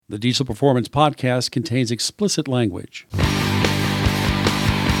The Diesel Performance Podcast contains explicit language.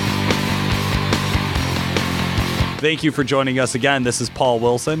 Thank you for joining us again. This is Paul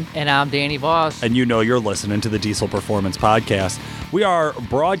Wilson. And I'm Danny Voss. And you know you're listening to the Diesel Performance Podcast. We are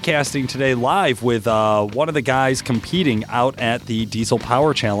broadcasting today live with one of the guys competing out at the Diesel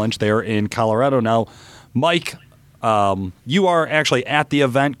Power Challenge there in Colorado. Now, Mike, you are actually at the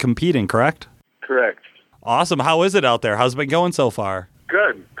event competing, correct? Correct. Awesome. How is it out there? How's it been going so far?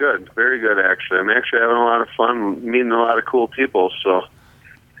 Good. Very good, actually. I'm actually having a lot of fun meeting a lot of cool people, so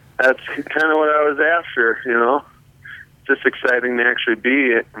that's kind of what I was after, you know. Just exciting to actually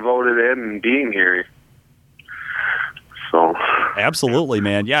be voted in and being here. So absolutely,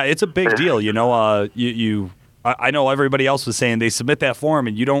 man. Yeah, it's a big deal. You know, I know everybody else was saying they submit that form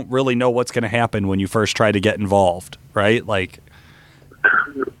and you don't really know what's going to happen when you first try to get involved, right? Like,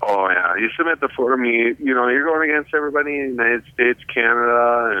 oh yeah, you submit the form. You know, you're going against everybody in the United States,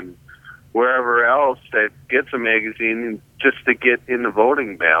 Canada, and wherever else that gets a magazine just to get in the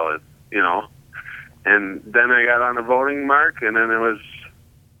voting ballot. You know. And then I got on the voting mark, and then it was,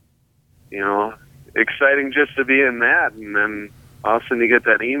 you know, exciting just to be in that. And then all of a sudden you get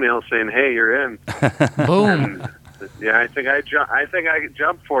that email saying, "Hey, you're in." Boom. And, yeah, I think I could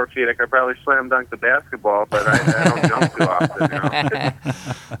jump 4 feet. I could probably slam dunk the basketball, but I don't jump too often. You know?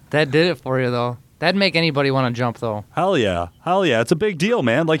 That did it for you, though. That'd make anybody want to jump, though. Hell yeah. It's a big deal,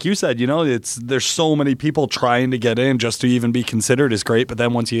 man. Like you said, you know, there's so many people trying to get in just to even be considered is great. But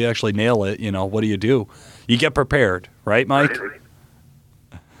then once you actually nail it, you know, what do? You get prepared, right, Mike?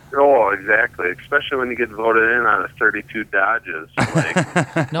 Oh, exactly. Especially when you get voted in out of 32 Dodges.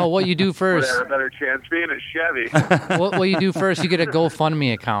 Like, no, what you do first. Would have a better chance being a Chevy. What you do first, you get a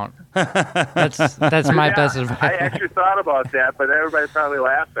GoFundMe account. That's my best advice. I actually thought about that, but everybody probably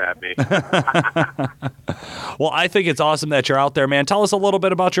laughed at me. Well, I think it's awesome that you're out there, man. Tell us a little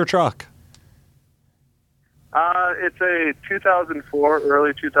bit about your truck. It's a 2004,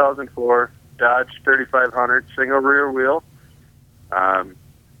 early 2004 Dodge 3500 single rear wheel.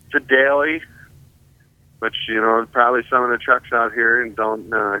 It's a daily, which, you know, probably some of the trucks out here and don't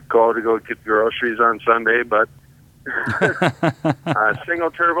go get groceries on Sunday, but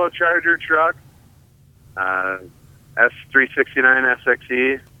single turbocharger truck, S369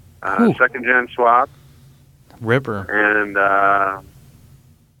 SXE, second gen swap. Ripper. And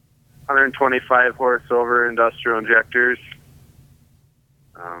 125 horsepower industrial injectors.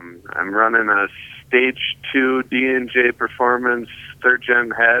 I'm running a Stage 2 D&J Performance 3rd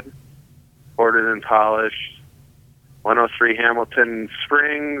Gen head, ported and polished, 103 Hamilton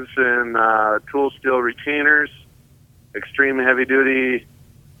springs and tool steel retainers, extreme heavy-duty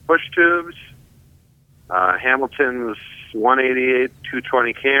push tubes, Hamilton's 188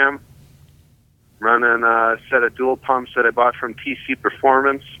 220 cam, running a set of dual pumps that I bought from TC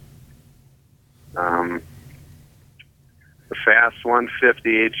Performance, the Fast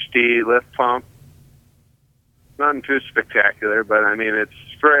 150 HD lift pump. Nothing too spectacular, but I mean, it's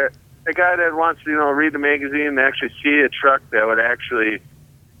for a guy that wants to, you know, read the magazine and actually see a truck that would actually,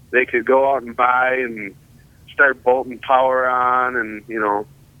 they could go out and buy and start bolting power on and, you know,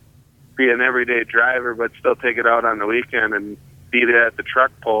 be an everyday driver, but still take it out on the weekend and beat it at the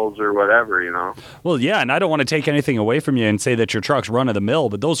truck pulls or whatever, you know. Well, yeah, and I don't want to take anything away from you and say that your truck's run-of-the-mill,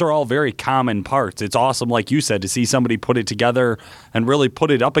 but those are all very common parts. It's awesome, like you said, to see somebody put it together and really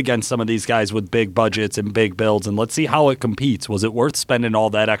put it up against some of these guys with big budgets and big builds, and let's see how it competes. Was it worth spending all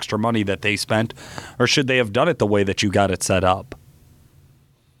that extra money that they spent, or should they have done it the way that you got it set up?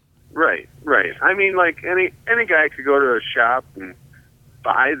 Right. I mean, like, any guy could go to a shop and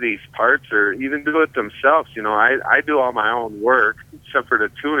buy these parts or even do it themselves. You know, I do all my own work, except for the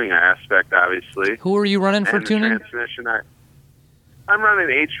tuning aspect, obviously. Who are you running for and tuning? The transmission, I'm running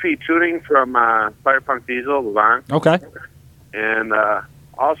HP tuning from Firepunk Diesel, Levant. Okay. And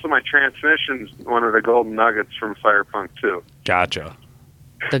also my transmission's one of the golden nuggets from Firepunk, too. Gotcha.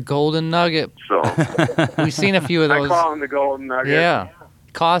 The golden nugget. So We've seen a few of those. I call them the golden nugget. Yeah.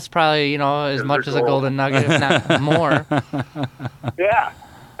 Costs probably, you know, as much as a golden nugget, if not more. Yeah,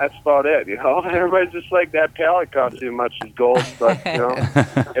 that's about it. You know, everybody's just like, that pallet costs too much as gold, but you know,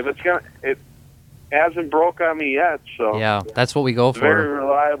 if it hasn't broke on me yet. So yeah, that's what we go for. Very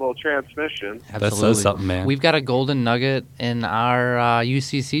reliable transmission. Absolutely. That says something, man. We've got a golden nugget in our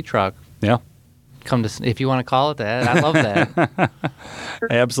UCC truck. Yeah. If you want to call it that. I love that.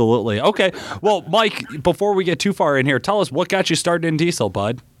 Absolutely. Okay. Well, Mike, before we get too far in here, tell us what got you started in diesel,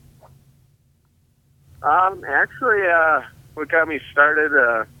 bud. Actually, what got me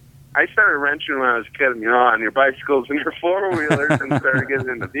started, I started wrenching when I was a kid, you know, on your bicycles and your four-wheelers and started getting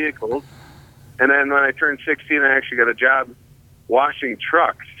into vehicles. And then when I turned 16, I actually got a job washing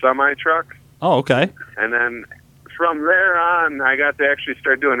trucks, semi-trucks. Oh, okay. And then from there on, I got to actually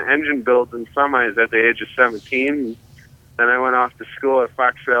start doing engine builds in semis at the age of 17. Then I went off to school at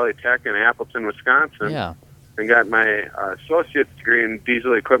Fox Valley Tech in Appleton, Wisconsin. Yeah. And got my associate's degree in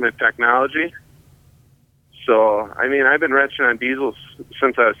diesel equipment technology. So, I mean, I've been wrenching on diesels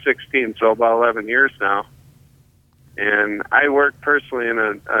since I was 16, so about 11 years now. And I work personally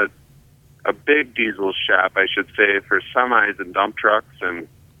in a big diesel shop, I should say, for semis and dump trucks. And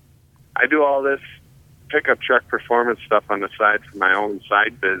I do all this pickup truck performance stuff on the side for my own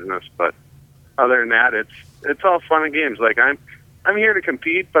side business. But other than that, it's all fun and games. Like, I'm here to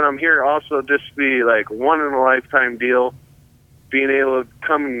compete, but I'm here also just to be like one-in-a-lifetime deal, being able to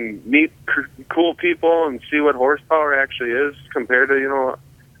come and meet cool people and see what horsepower actually is compared to,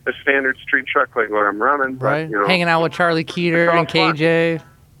 a standard street truck like what I'm running. Right. But, Hanging out with Charlie Keeter and KJ.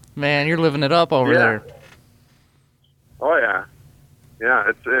 Man, you're living it up over there. Oh, yeah.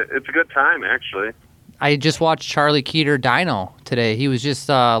 Yeah, it's a good time, actually. I just watched Charlie Keeter dyno today. He was just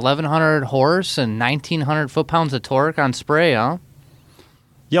 1,100 horse and 1,900 foot-pounds of torque on spray, huh?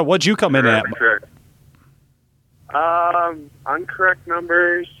 Yeah, what'd you come in at? Correct. Uncorrect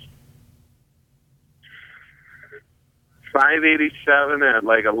numbers, 587 at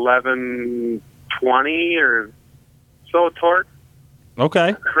like 1120 or so torque.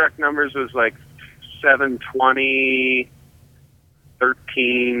 Okay. Correct numbers was like 720,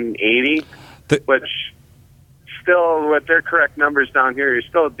 1380, which still, with their correct numbers down here, you're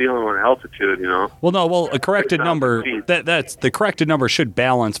still dealing with altitude, Well, a corrected number, that's the corrected number should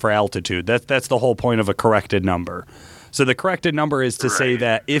balance for altitude. That's the whole point of a corrected number. So the corrected number is to say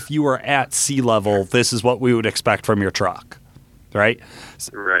that if you are at sea level, this is what we would expect from your truck, right?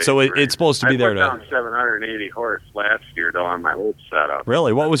 Right. So it's supposed to be there to... I put down 780 horse last year, though, on my old setup.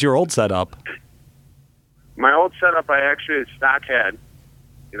 Really? What was your old setup? My old setup, I actually stock had,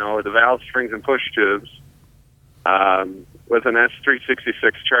 with the valve springs and push tubes, with an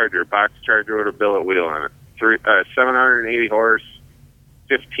S366 Charger, box Charger with a billet wheel on it. 780 horse,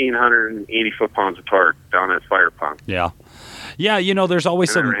 1,580 foot-pounds of torque down at Fire Pump. Yeah. Yeah, there's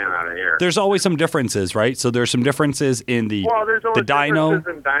always and I ran out of air. There's always some differences, right? So there's some differences in there's always the dyno.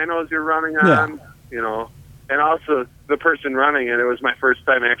 Differences in dynos you're running on, and also the person running it. It was my first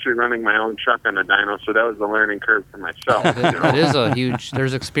time actually running my own truck on a dyno, so that was the learning curve for myself. It is a huge.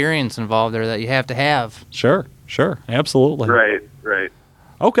 There's experience involved there that you have to have. Sure, absolutely. Right.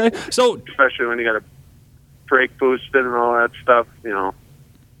 Okay, so especially when you got a brake boosted and all that stuff, it's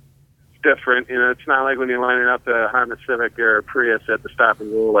different. It's not like when you're lining up a Honda Civic or a Prius at the stop and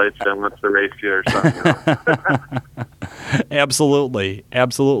go lights and wants to race you or something. Absolutely.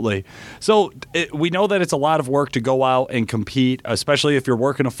 So we know that it's a lot of work to go out and compete, especially if you're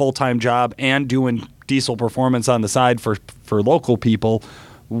working a full-time job and doing diesel performance on the side for local people.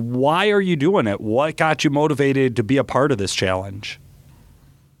 Why are you doing it? What got you motivated to be a part of this challenge?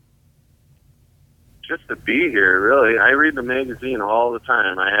 Just to be here, really. I read the magazine all the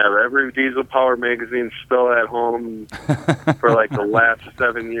time. I have every diesel power magazine still at home for like the last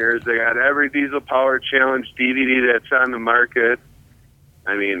 7 years. They got every diesel power challenge DVD that's on the market.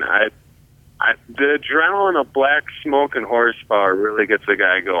 I mean, the adrenaline of black smoke and horsepower really gets a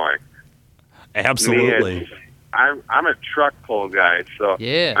guy going. Absolutely. I'm a truck pull guy, so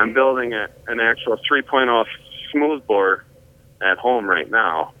yeah. I'm building an actual 3.0 smoothbore at home right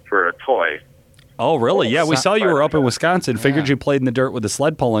now for a toy. Oh, really? Yeah, we saw you were up in Wisconsin. Figured you played in the dirt with the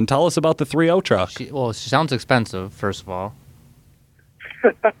sled pulling. Tell us about the 3.0 truck. She sounds expensive, first of all.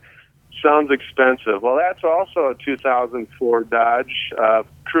 Sounds expensive. Well, that's also a 2004 Dodge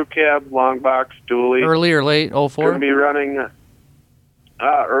crew cab, long box, dually. Early or late 04? Going to be running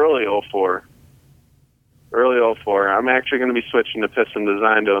early 04. Early 04. I'm actually going to be switching the piston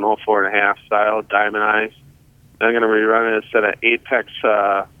design to an 04.5 style, diamondized. I'm going to be running a set of Apex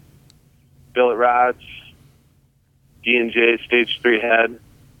billet rods, D&J stage 3 head.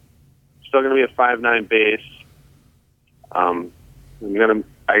 Still going to be a 5.9 base.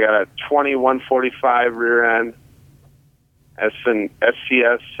 I got a 2145 rear end,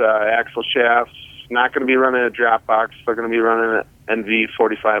 SCS axle shafts. Not going to be running a drop box. Still going to be running an NV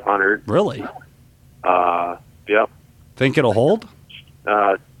 4500. Really? Yep. Think it'll hold?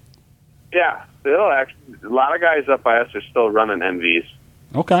 Yeah. It'll actually, a lot of guys up by us are still running NVs.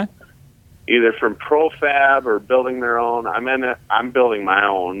 Okay. Either from Profab or building their own. I'm building my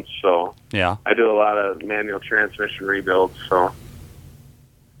own, so yeah. I do a lot of manual transmission rebuilds.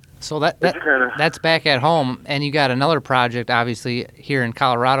 So that's back at home, and you got another project, obviously, here in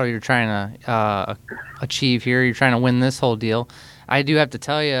Colorado you're trying to achieve here. You're trying to win this whole deal. I do have to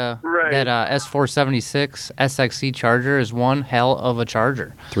tell you Right. that S476 SXC Charger is one hell of a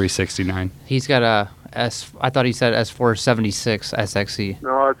charger. 369. He's got I thought he said S476 SXC.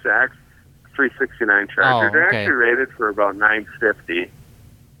 No, it's an X369 Charger. Oh, They're okay. actually rated for about $950.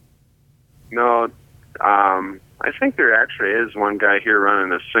 No, I think there actually is one guy here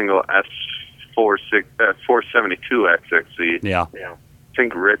running a single S472 XXC. Yeah. I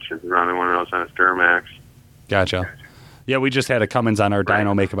think Rich is running one of those on his Duramax. Gotcha. Yeah, we just had a Cummins on our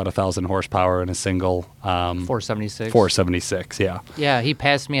dyno make about 1,000 horsepower in a single 476. 476. Yeah. Yeah, he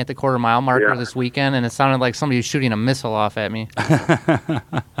passed me at the quarter-mile marker Yeah. this weekend, and it sounded like somebody was shooting a missile off at me.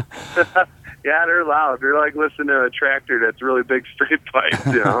 Yeah, they're loud. They're like listening to a tractor that's really big straight pipes,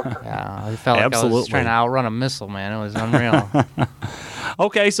 you know? Yeah, I felt like I was Absolutely. trying to outrun a missile, man. It was unreal.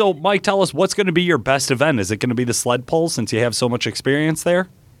 Okay, so Mike, tell us what's going to be your best event. Is it going to be the sled pull since you have so much experience there?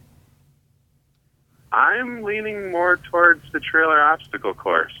 I'm leaning more towards the trailer obstacle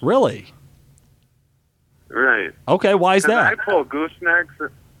course. Really? Right. Okay, why is 'Cause that? I pull goosenecks.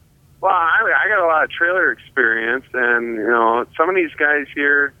 Well, I got a lot of trailer experience, and, you know, some of these guys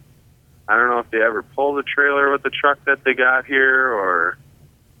here, I don't know if they ever pull the trailer with the truck that they got here, or,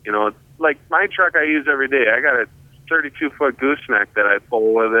 you know, like my truck I use every day. I got a 32-foot gooseneck that I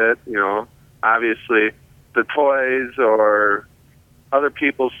pull with it, you know. Obviously, the toys or other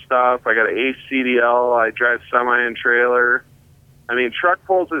people's stuff. I got an ACDL. I drive semi and trailer. I mean, truck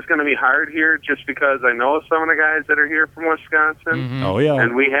pulls is going to be hard here just because I know some of the guys that are here from Wisconsin, Mhm. Oh, yeah.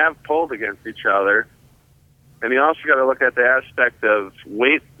 and we have pulled against each other. And you also got to look at the aspect of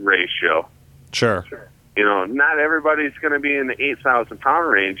weight ratio. Sure. You know, not everybody's going to be in the 8,000-pound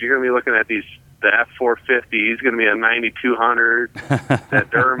range. You're going to be looking at the F450. He's going to be a 9,200.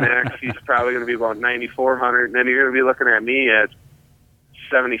 That Duramax, he's probably going to be about 9,400. And then you're going to be looking at me at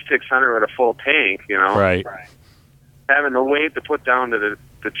 7,600 with a full tank, you know. Right. Having the weight to put down to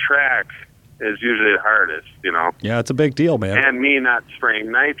the track is usually the hardest, you know. Yeah, it's a big deal, man. And me not spraying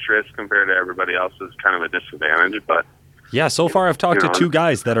nitrous compared to everybody else is kind of a disadvantage, but Yeah, so far I've talked You to know, two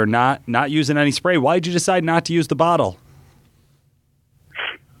guys that are not using any spray. Why'd you decide not to use the bottle?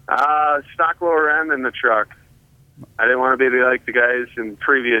 stock lower end in the truck. I didn't want to be like the guys in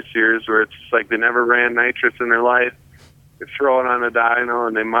previous years where it's like they never ran nitrous in their life. They throw it on a dyno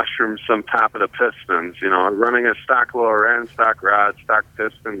and they mushroom some top of the pistons. You know, running a stock lower end, stock rod, stock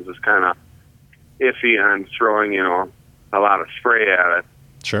pistons is kind of iffy on throwing, you know, a lot of spray at it.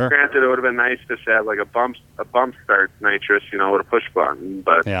 Sure. Granted, it would have been nice to have like a bump start nitrous, you know, with a push button,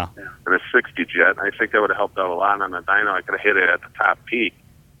 but Yeah. and a 60 jet, I think that would have helped out a lot on the dyno. I could have hit it at the top peak,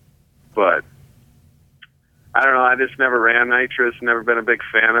 but I don't know. I just never ran nitrous. Never been a big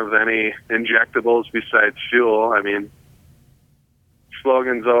fan of any injectables besides fuel. I mean,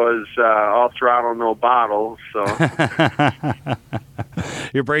 slogan's always all throttle, no bottle. So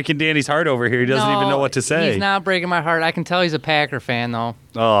You're breaking Danny's heart over here. He doesn't even know what to say. He's not breaking my heart. I can tell he's a Packer fan, though.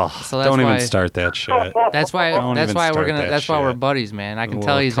 Oh, So that's don't why- even start that shit. That's why. Don't That's even why we're start gonna. that That's why we're shit. buddies, man. I can Well,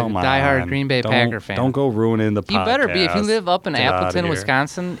 tell he's a come diehard on. Green Bay Don't- Packer fan. Don't go ruining the podcast. You better be. If you live up in Get outta Appleton, here.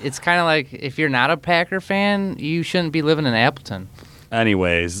 Wisconsin, it's kind of like if you're not a Packer fan, you shouldn't be living in Appleton.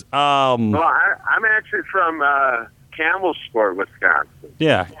 Anyways, well, I'm actually from Campbellsport, Wisconsin.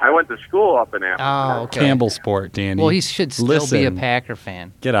 yeah, I went to school up in Appleton. Oh, okay. Campbell Sport, Danny. Well, he should still be a Listen. Packer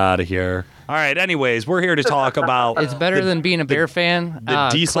fan. Get out of here. All right. Anyways, we're here to talk about It's better than being a Bear fan, the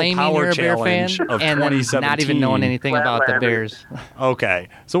Diesel claiming Power you're a Bear fan, Challenge of and then not even 2017. knowing anything about the Flatlander. Bears. Okay,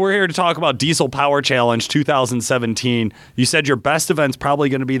 so we're here to talk about Diesel Power Challenge 2017. You said your best event's probably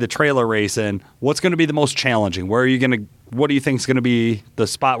going to be the trailer racing. What's going to be the most challenging? Where are you going to? What do you think is going to be the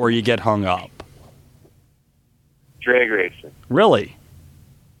spot where you get hung up? Drag racing. Really?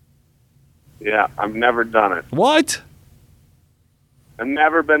 Yeah, I've never done it. What? I've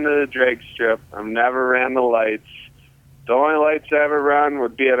never been to the drag strip. I've never ran the lights. The only lights I ever run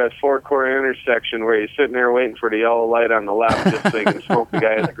would be at a four-corner intersection where you're sitting there waiting for the yellow light on the left just so you can smoke the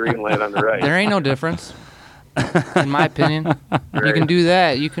guy at the green light on the right. There ain't no difference, in my opinion. You can do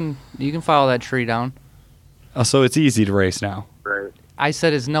that. You can follow that tree down. Oh, so it's easy to race now. Right. I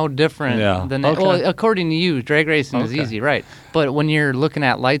said it's no different Yeah. than that. Okay. Well, according to you, drag racing is Okay. easy, right? But when you're looking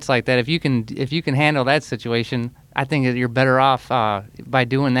at lights like that, if you can handle that situation, I think that you're better off by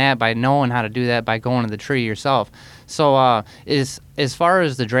doing that, by knowing how to do that, by going to the tree yourself. So, as far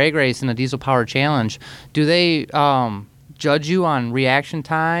as the drag race and the Diesel Power Challenge, do they judge you on reaction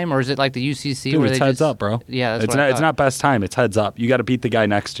time, or is it like the UCC Dude, where it's they heads just, up, bro. Yeah, that's it's what I not. It's thought. not best time. It's heads up. You got to beat the guy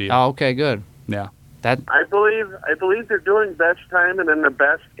next to you. Oh, okay, good. Yeah. That I believe they're doing best time, and then the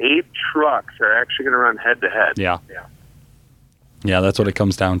best 8 trucks are actually going to run head-to-head. Yeah. Yeah. That's what it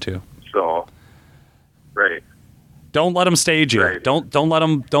comes down to. So, right. Don't let them stage you. Right. Don't let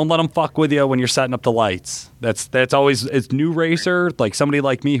them fuck with you when you're setting up the lights. That's always, it's new racer, like somebody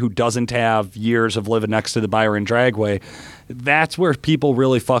like me who doesn't have years of living next to the Byron Dragway. That's where people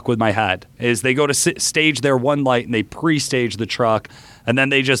really fuck with my head. Is they go to stage their one light and they pre-stage the truck, and then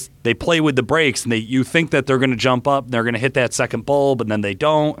they play with the brakes, and you think that they're going to jump up and they're going to hit that second bulb, and then they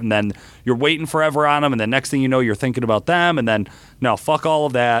don't, and then you're waiting forever on them, and the next thing you know, you're thinking about them, and then no, fuck all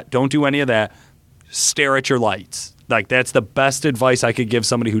of that. Don't do any of that. Stare at your lights. Like, that's the best advice I could give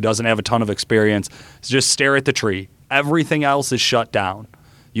somebody who doesn't have a ton of experience. Is just stare at the tree. Everything else is shut down.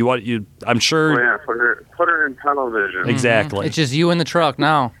 I'm sure. Oh, yeah, put her in tunnel vision. Exactly. It's just you in the truck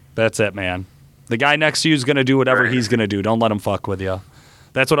now. That's it, man. The guy next to you is going to do whatever Right. he's going to do. Don't let him fuck with you.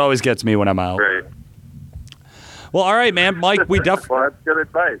 That's what always gets me when I'm out. Right. Well, all right, man. Mike, Well, that's good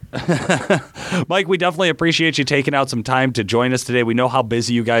advice. Mike, we definitely appreciate you taking out some time to join us today. We know how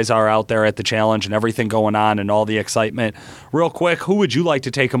busy you guys are out there at the challenge and everything going on and all the excitement. Real quick, who would you like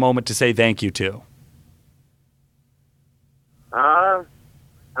to take a moment to say thank you to? I'd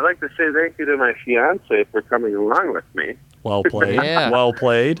like to say thank you to my fiance for coming along with me. Well played. Yeah. Well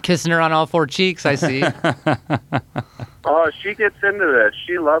played. Kissing her on all four cheeks, I see. Oh, she gets into this.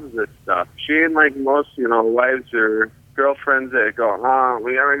 She loves this stuff. She ain't like most, wives or girlfriends that go,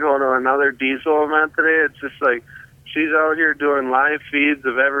 we gotta go to another diesel event today. It's just like she's out here doing live feeds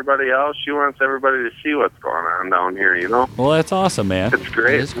of everybody else. She wants everybody to see what's going on down here, Well, that's awesome, man. It's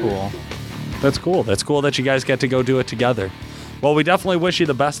great. It is cool. That's cool. That's cool that you guys get to go do it together. Well, we definitely wish you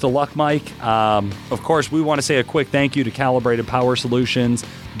the best of luck, Mike. Of course, we want to say a quick thank you to Calibrated Power Solutions,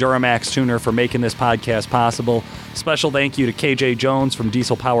 Duramax Tuner for making this podcast possible. Special thank you to KJ Jones from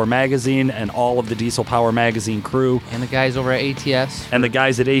Diesel Power Magazine and all of the Diesel Power Magazine crew. And the guys over at ATS. And the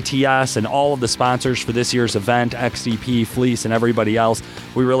guys at ATS and all of the sponsors for this year's event, XDP, Fleece, and everybody else.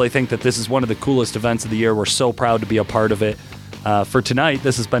 We really think that this is one of the coolest events of the year. We're so proud to be a part of it. For tonight,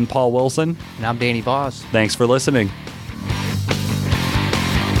 this has been Paul Wilson. And I'm Danny Voss. Thanks for listening.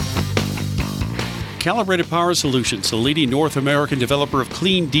 Calibrated Power Solutions, the leading North American developer of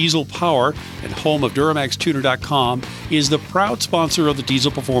clean diesel power and home of DuramaxTuner.com, is the proud sponsor of the Diesel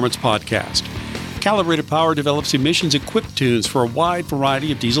Performance Podcast. Calibrated Power develops emissions-equipped tunes for a wide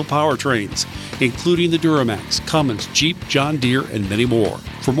variety of diesel powertrains, including the Duramax, Cummins, Jeep, John Deere, and many more.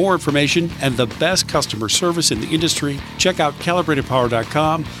 For more information and the best customer service in the industry, check out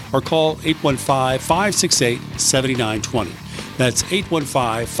calibratedpower.com or call 815-568-7920. That's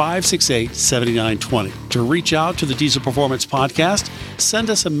 815-568-7920. To reach out to the Diesel Performance Podcast, send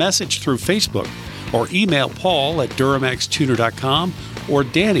us a message through Facebook or email Paul at DuramaxTuner.com or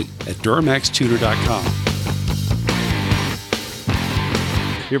Danny at DuramaxTuner.com.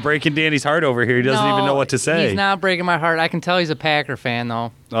 You're breaking Danny's heart over here. He doesn't even know what to say. He's not breaking my heart. I can tell he's a Packer fan,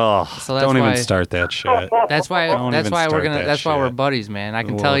 though. Oh, So that's don't even why- start that shit. That's why. Don't That's even why we're start gonna. that That's why we're shit. buddies, man. I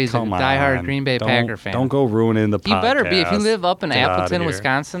can Well, tell he's a come diehard on. Green Bay Don't- Packer fan. Don't go ruining the podcast. You better be. If you live up in Get outta Appleton, here.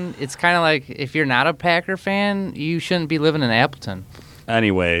 Wisconsin, it's kind of like if you're not a Packer fan, you shouldn't be living in Appleton.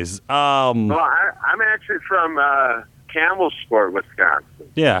 Anyways, Well, I'm actually from Campbellsport, Wisconsin.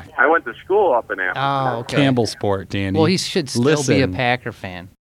 yeah, I went to school up in Appleton. Oh, okay. Campbell Sport, Danny. Well, he should still be a Listen. Packer fan.